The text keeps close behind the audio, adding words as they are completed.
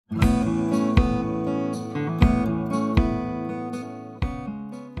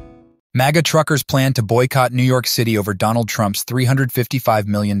MAGA truckers plan to boycott New York City over Donald Trump's $355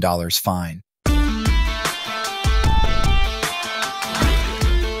 million fine.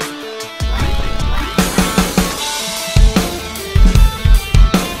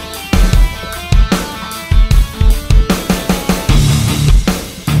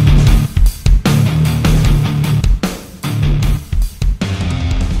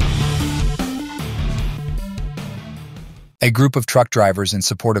 A group of truck drivers in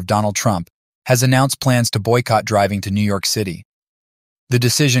support of Donald Trump has announced plans to boycott driving to New York City. The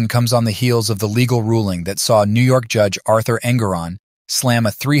decision comes on the heels of the legal ruling that saw New York Judge Arthur Engoron slam a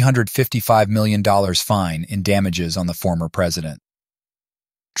 $355 million fine in damages on the former president.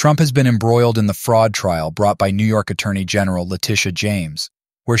 Trump has been embroiled in the fraud trial brought by New York Attorney General Letitia James,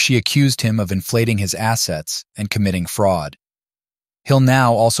 where she accused him of inflating his assets and committing fraud. He'll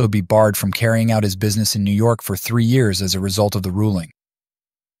now also be barred from carrying out his business in New York for 3 years as a result of the ruling.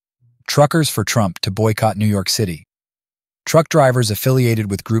 Truckers for Trump to boycott New York City. Truck drivers affiliated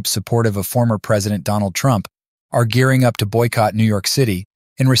with groups supportive of former President Donald Trump are gearing up to boycott New York City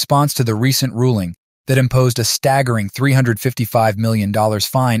in response to the recent ruling that imposed a staggering $355 million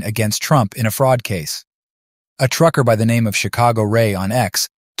fine against Trump in a fraud case. A trucker by the name of Chicago Ray on X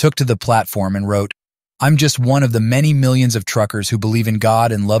took to the platform and wrote, "I'm just one of the many millions of truckers who believe in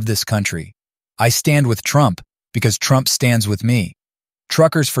God and love this country. I stand with Trump because Trump stands with me.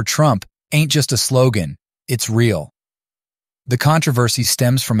 Truckers for Trump ain't just a slogan, it's real." The controversy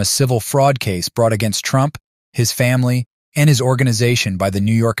stems from a civil fraud case brought against Trump, his family, and his organization by the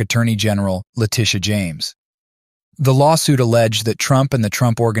New York Attorney General Letitia James. The lawsuit alleged that Trump and the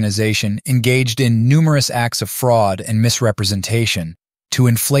Trump Organization engaged in numerous acts of fraud and misrepresentation to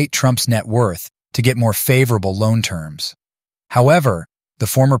inflate Trump's net worth to get more favorable loan terms. However, the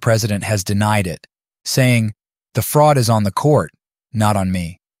former president has denied it, saying, "The fraud is on the court, not on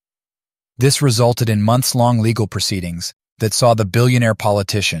me." This resulted in months-long legal proceedings that saw the billionaire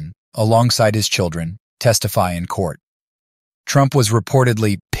politician, alongside his children, testify in court. Trump was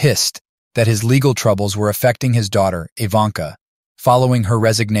reportedly pissed that his legal troubles were affecting his daughter, Ivanka, following her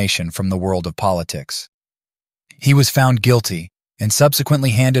resignation from the world of politics. He was found guilty and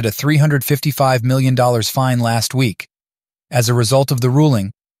subsequently handed a $355 million fine last week. As a result of the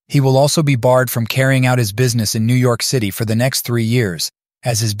ruling, he will also be barred from carrying out his business in New York City for the next 3 years,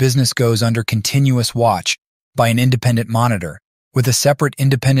 as his business goes under continuous watch by an independent monitor, with a separate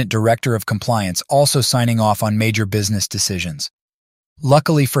independent director of compliance also signing off on major business decisions.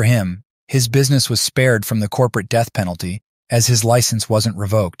 Luckily for him, his business was spared from the corporate death penalty, as his license wasn't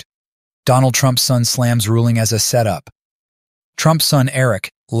revoked. Donald Trump's son slams ruling as a setup. Trump's son Eric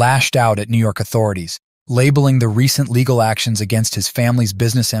lashed out at New York authorities, labeling the recent legal actions against his family's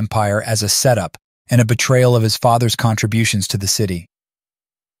business empire as a setup and a betrayal of his father's contributions to the city.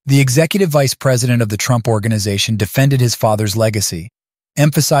 The executive vice president of the Trump Organization defended his father's legacy,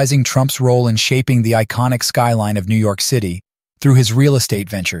 emphasizing Trump's role in shaping the iconic skyline of New York City through his real estate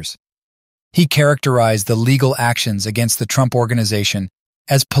ventures. He characterized the legal actions against the Trump Organization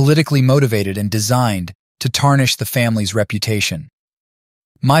as politically motivated and designed to tarnish the family's reputation.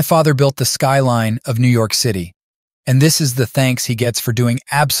 "My father built the skyline of New York City, and this is the thanks he gets for doing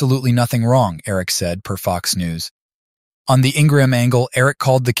absolutely nothing wrong," Eric said, per Fox News. On the Ingram angle, Eric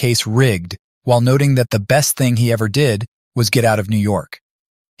called the case rigged, while noting that the best thing he ever did was get out of New York.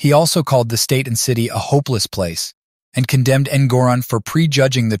 He also called the state and city a hopeless place, and condemned Engoron for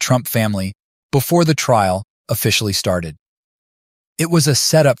prejudging the Trump family before the trial officially started. "It was a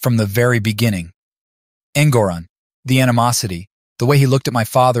setup from the very beginning. Engoron, the animosity, the way he looked at my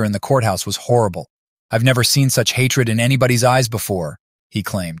father in the courthouse was horrible. I've never seen such hatred in anybody's eyes before," he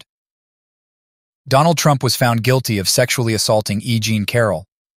claimed. Donald Trump was found guilty of sexually assaulting E. Jean Carroll.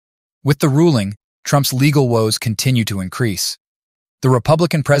 With the ruling, Trump's legal woes continue to increase. The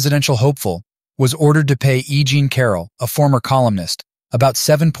Republican presidential hopeful was ordered to pay E. Jean Carroll, a former columnist, about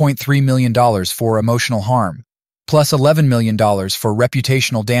 $7.3 million for emotional harm, plus $11 million for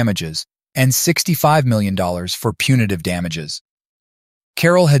reputational damages, and $65 million for punitive damages.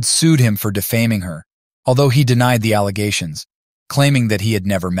 Carroll had sued him for defaming her, although he denied the allegations, claiming that he had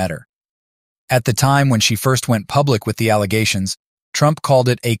never met her. At the time when she first went public with the allegations, Trump called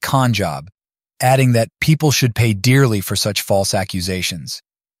it a con job, adding that people should pay dearly for such false accusations.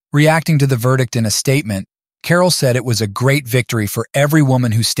 Reacting to the verdict in a statement, Carroll said it was a great victory for every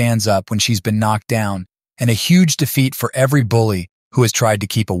woman who stands up when she's been knocked down, and a huge defeat for every bully who has tried to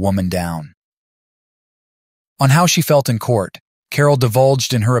keep a woman down. On how she felt in court, Carroll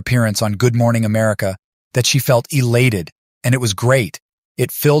divulged in her appearance on Good Morning America that she felt elated, and it was great. It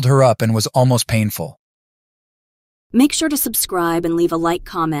filled her up and was almost painful. Make sure to subscribe and leave a like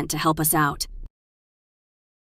comment to help us out.